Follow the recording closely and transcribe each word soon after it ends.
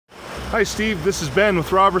Hi Steve, this is Ben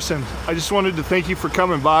with Robertson. I just wanted to thank you for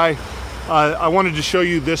coming by. I wanted to show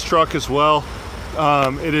you this truck as well.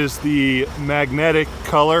 It is the magnetic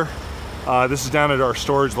color. This is down at our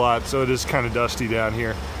storage lot, so it is kind of dusty down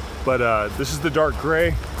here. But this is the dark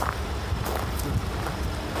gray.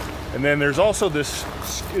 And then there's also this,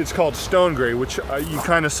 it's called stone gray, which you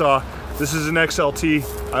kind of saw. This is an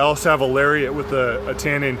XLT. I also have a Lariat with a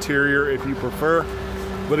tan interior if you prefer.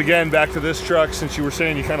 But again, back to this truck, since you were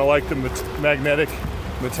saying you kind of like the magnetic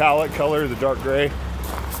metallic color, the dark gray.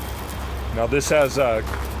 Now this has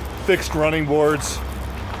fixed running boards.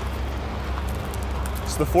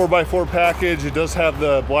 It's the 4x4 package. It does have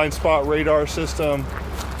the blind spot radar system.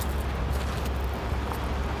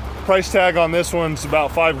 Price tag on this one's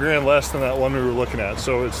about $5 less than that one we were looking at.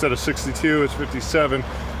 So instead of 62, it's 57.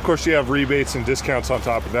 Of course, you have rebates and discounts on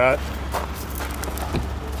top of that.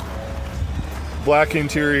 Black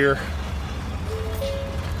interior,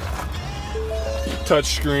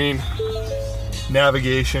 touchscreen,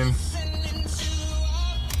 navigation,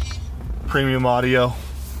 premium audio.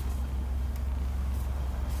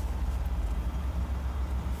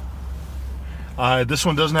 This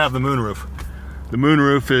one doesn't have the moonroof. The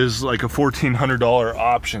moonroof is like a $1,400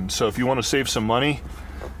 option. So if you want to save some money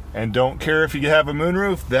and don't care if you have a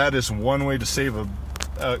moonroof, that is one way to save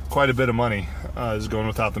quite a bit of money, is going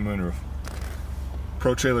without the moonroof.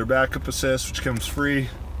 Pro trailer backup assist, which comes free.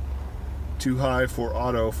 2 high, 4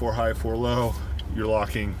 auto, 4 high, 4 low. Your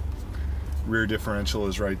locking rear differential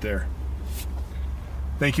is right there.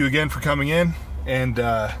 Thank you again for coming in, and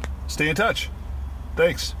stay in touch.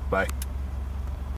 Thanks. Bye.